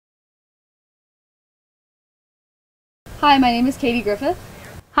Hi, my name is Katherine Griffith.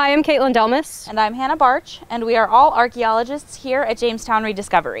 Hi, I'm Caitlin Delmas. And I'm Hannah Barch, and we are all archaeologists here at Jamestown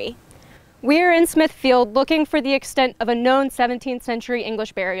Rediscovery. We are in Smithfield looking for the extent of a known 17th century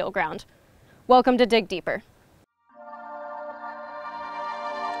English burial ground. Welcome to Dig Deeper.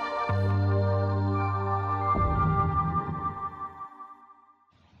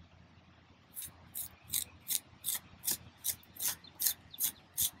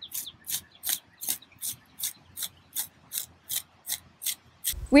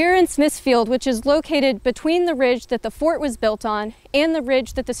 We are in Smithfield, which is located between the ridge that the fort was built on and the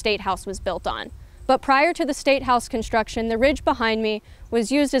ridge that the State House was built on. But prior to the State House construction, the ridge behind me was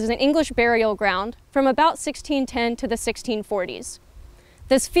used as an English burial ground from about 1610 to the 1640s.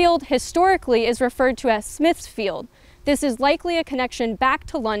 This field historically is referred to as Smithfield. This is likely a connection back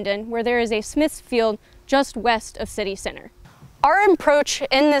to London, where there is a Smithfield just west of city center. Our approach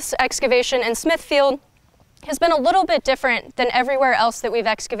in this excavation in Smithfield has been a little bit different than everywhere else that we've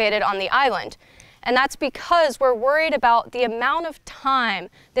excavated on the island. And that's because we're worried about the amount of time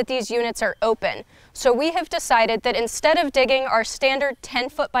that these units are open. So we have decided that instead of digging our standard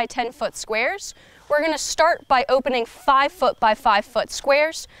 10-foot by 10-foot squares, we're going to start by opening 5-foot by 5-foot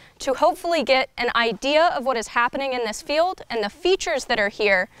squares to hopefully get an idea of what is happening in this field and the features that are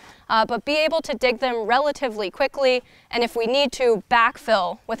here, but be able to dig them relatively quickly, and if we need to,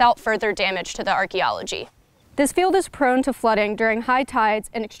 backfill without further damage to the archaeology. This field is prone to flooding during high tides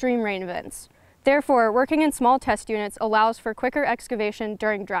and extreme rain events. Therefore, working in small test units allows for quicker excavation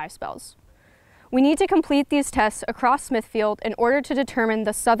during dry spells. We need to complete these tests across Smithfield in order to determine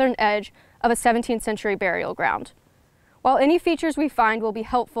the southern edge of a 17th century burial ground. While any features we find will be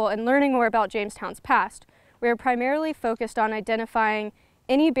helpful in learning more about Jamestown's past, we are primarily focused on identifying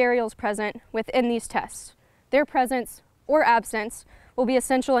any burials present within these tests. Their presence or absence will be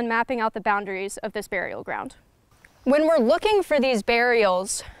essential in mapping out the boundaries of this burial ground. When we're looking for these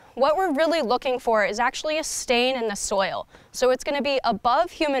burials, what we're really looking for is actually a stain in the soil. So it's going to be above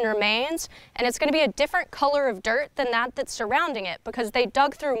human remains, and it's going to be a different color of dirt than that's surrounding it, because they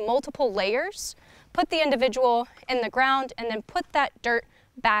dug through multiple layers, put the individual in the ground, and then put that dirt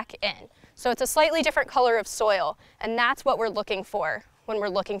back in. So it's a slightly different color of soil, and that's what we're looking for when we're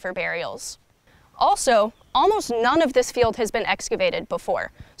looking for burials. Also, almost none of this field has been excavated before.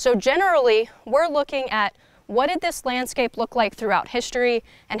 So generally, we're looking at what did this landscape look like throughout history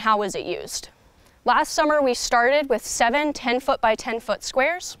and how was it used? Last summer we started with 7 10-foot by 10-foot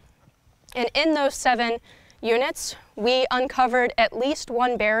squares, and in those 7 units we uncovered at least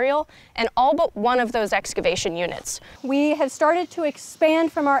one burial in all but one of those excavation units. We have started to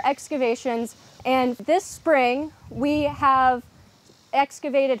expand from our excavations, and this spring we have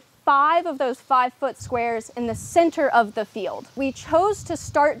excavated 5 of those 5-foot squares in the center of the field. We chose to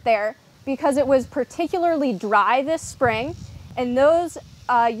start there because it was particularly dry this spring, and those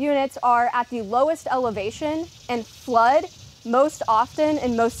units are at the lowest elevation and flood most often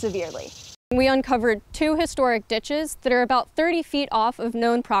and most severely. We uncovered 2 historic ditches that are about 30 feet off of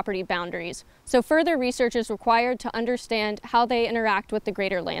known property boundaries, so further research is required to understand how they interact with the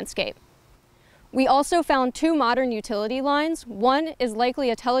greater landscape. We also found 2 modern utility lines. One is likely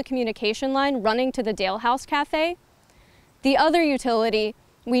a telecommunication line running to the Dale House Cafe. The other utility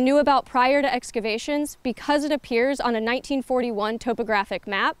we knew about prior to excavations because it appears on a 1941 topographic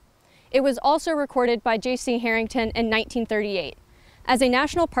map. It was also recorded by J.C. Harrington in 1938. As a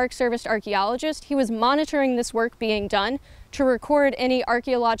National Park Service archaeologist, he was monitoring this work being done to record any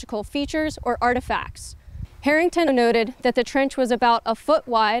archaeological features or artifacts. Harrington noted that the trench was about 1 foot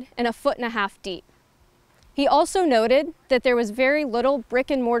wide and 1.5 feet deep. He also noted that there was very little brick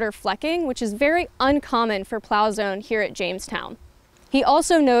and mortar flecking, which is very uncommon for plow zone here at Jamestown. He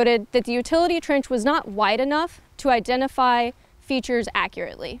also noted that the utility trench was not wide enough to identify features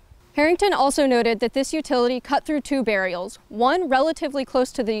accurately. Harrington also noted that this utility cut through 2 burials, one relatively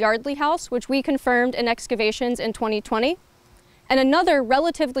close to the Yardley House, which we confirmed in excavations in 2020, and another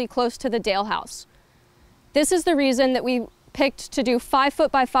relatively close to the Dale House. This is the reason that we picked to do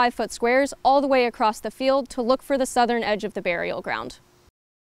 5-foot by 5-foot squares all the way across the field to look for the southern edge of the burial ground.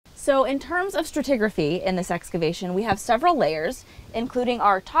 So in terms of stratigraphy in this excavation, we have several layers, including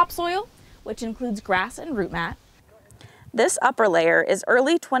our topsoil, which includes grass and root mat. This upper layer is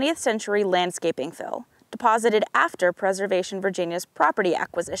early 20th century landscaping fill, deposited after Preservation Virginia's property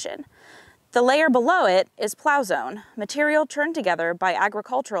acquisition. The layer below it is plow zone, material turned together by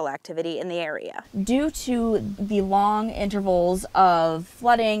agricultural activity in the area. Due to the long intervals of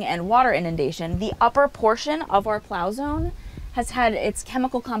flooding and water inundation, the upper portion of our plow zone has had its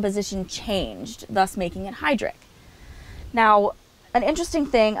chemical composition changed, thus making it hydric. Now, an interesting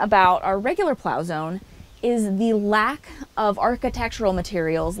thing about our regular plow zone is the lack of architectural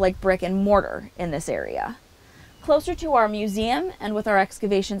materials like brick and mortar in this area. Closer to our museum and with our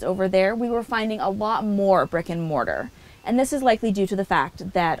excavations over there, we were finding a lot more brick and mortar. And this is likely due to the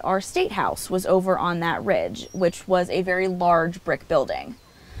fact that our state house was over on that ridge, which was a very large brick building.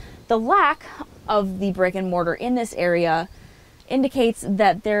 The lack of the brick and mortar in this area indicates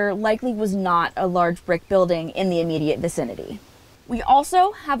that there likely was not a large brick building in the immediate vicinity. We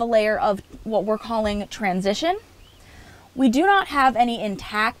also have a layer of what we're calling transition. We do not have any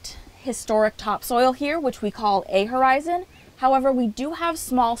intact historic topsoil here, which we call A horizon. However, we do have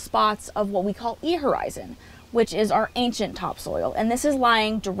small spots of what we call E horizon, which is our ancient topsoil, and this is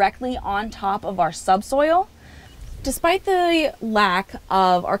lying directly on top of our subsoil. Despite the lack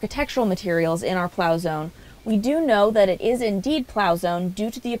of architectural materials in our plow zone, we do know that it is indeed plow zone due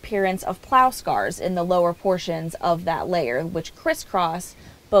to the appearance of plow scars in the lower portions of that layer, which crisscross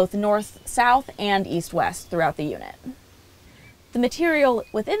both north-south and east-west throughout the unit. The material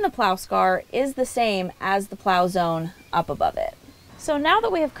within the plow scar is the same as the plow zone up above it. So now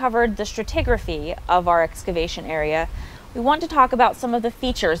that we have covered the stratigraphy of our excavation area, we want to talk about some of the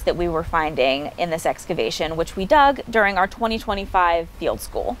features that we were finding in this excavation, which we dug during our 2025 field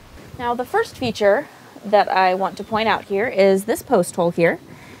school. Now, the first feature that I want to point out here is this post hole here.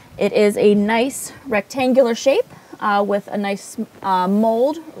 It is a nice rectangular shape with a nice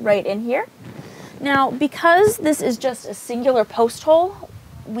mold right in here. Now, because this is just a singular post hole,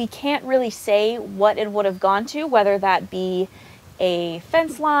 we can't really say what it would have gone to, whether that be a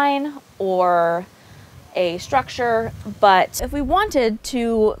fence line or a structure. But if we wanted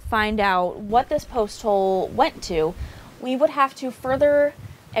to find out what this post hole went to, we would have to further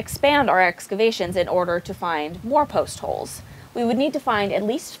expand our excavations in order to find more post holes. We would need to find at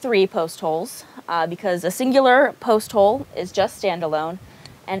least 3 post holes because a singular post hole is just standalone,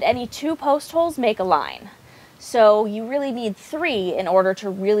 and any 2 post holes make a line. So you really need 3 in order to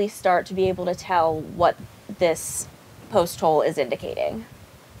really start to be able to tell what this post hole is indicating.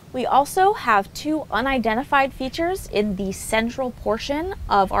 We also have 2 unidentified features in the central portion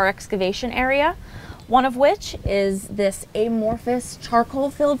of our excavation area, one of which is this amorphous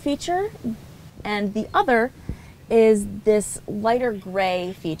charcoal-filled feature, and the other is this lighter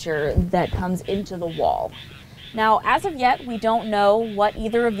gray feature that comes into the wall. Now, as of yet, we don't know what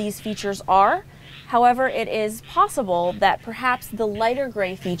either of these features are. However, it is possible that perhaps the lighter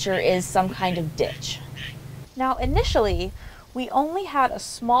gray feature is some kind of ditch. Now, initially, we only had a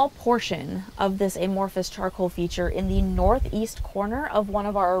small portion of this amorphous charcoal feature in the northeast corner of one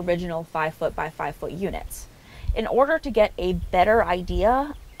of our original 5 foot by 5 foot units. In order to get a better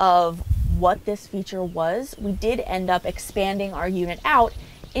idea of what this feature was, we did end up expanding our unit out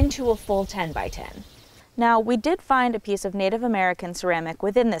into a full 10 by 10. Now, we did find a piece of Native American ceramic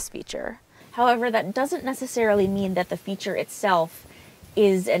within this feature. However, that doesn't necessarily mean that the feature itself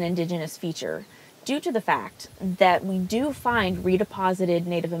is an indigenous feature, due to the fact that we do find redeposited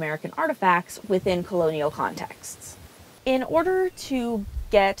Native American artifacts within colonial contexts. In order to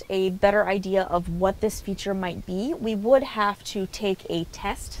get a better idea of what this feature might be, we would have to take a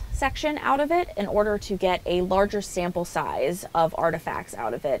test section out of it in order to get a larger sample size of artifacts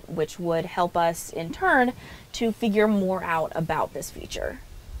out of it, which would help us in turn to figure more out about this feature.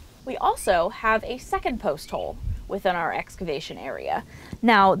 We also have a second post hole within our excavation area.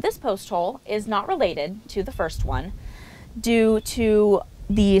 Now, this post hole is not related to the first one due to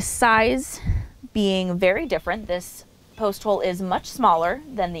the size being very different. This post hole is much smaller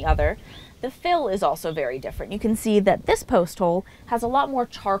than the other. The fill is also very different. You can see that this post hole has a lot more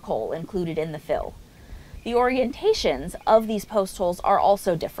charcoal included in the fill. The orientations of these post holes are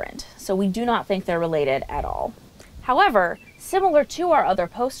also different, so we do not think they're related at all. However, similar to our other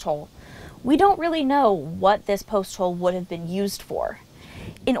post hole, we don't really know what this post hole would have been used for.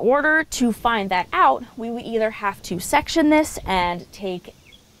 In order to find that out, we would either have to section this and take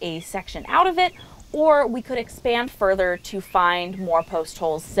a section out of it, or we could expand further to find more post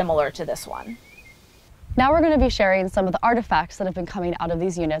holes similar to this one. Now we're going to be sharing some of the artifacts that have been coming out of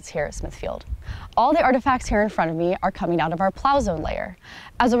these units here at Smithfield. All the artifacts here in front of me are coming out of our plow zone layer.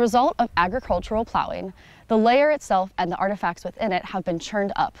 As a result of agricultural plowing, the layer itself and the artifacts within it have been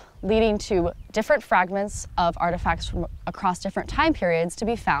churned up, leading to different fragments of artifacts from across different time periods to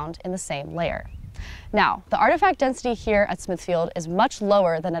be found in the same layer. Now, the artifact density here at Smithfield is much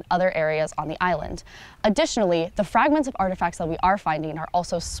lower than at other areas on the island. Additionally, the fragments of artifacts that we are finding are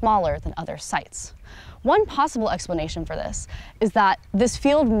also smaller than other sites. One possible explanation for this is that this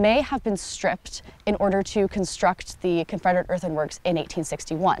field may have been stripped in order to construct the Confederate earthworks in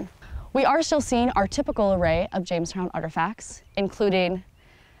 1861. We are still seeing our typical array of Jamestown artifacts, including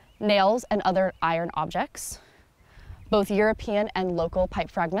nails and other iron objects, both European and local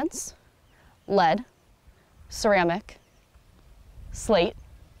pipe fragments, lead, ceramic, slate,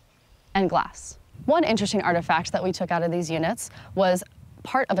 and glass. One interesting artifact that we took out of these units was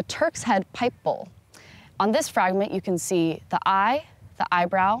part of a Turk's head pipe bowl. On this fragment, you can see the eye, the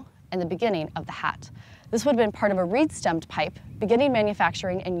eyebrow, and the beginning of the hat. This would have been part of a reed-stemmed pipe beginning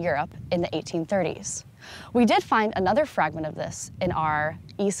manufacturing in Europe in the 1830s. We did find another fragment of this in our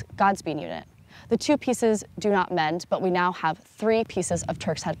East Godsbean unit. The two pieces do not mend, but we now have 3 pieces of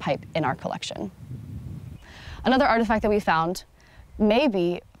Turk's head pipe in our collection. Another artifact that we found may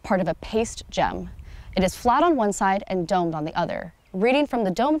be part of a paste gem. It is flat on one side and domed on the other. Reading from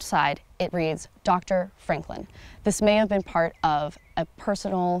the domed side, it reads Dr. Franklin. This may have been part of a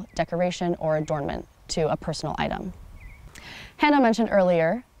personal decoration or adornment to a personal item. Hannah mentioned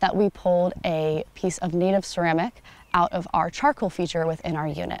earlier that we pulled a piece of native ceramic out of our charcoal feature within our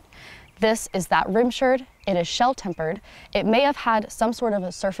unit. This is that rim sherd. It is shell tempered. It may have had some sort of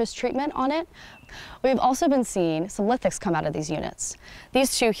a surface treatment on it. We've also been seeing some lithics come out of these units.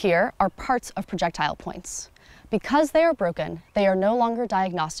 These two here are parts of projectile points. Because they are broken, they are no longer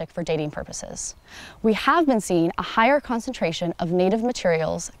diagnostic for dating purposes. We have been seeing a higher concentration of native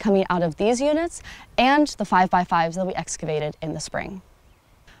materials coming out of these units and the 5x5s that we excavated in the spring.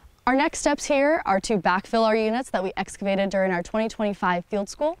 Our next steps here are to backfill our units that we excavated during our 2025 field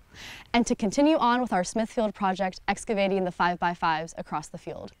school and to continue on with our Smithfield project excavating the 5x5s across the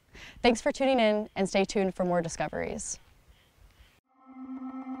field. Thanks for tuning in and stay tuned for more discoveries.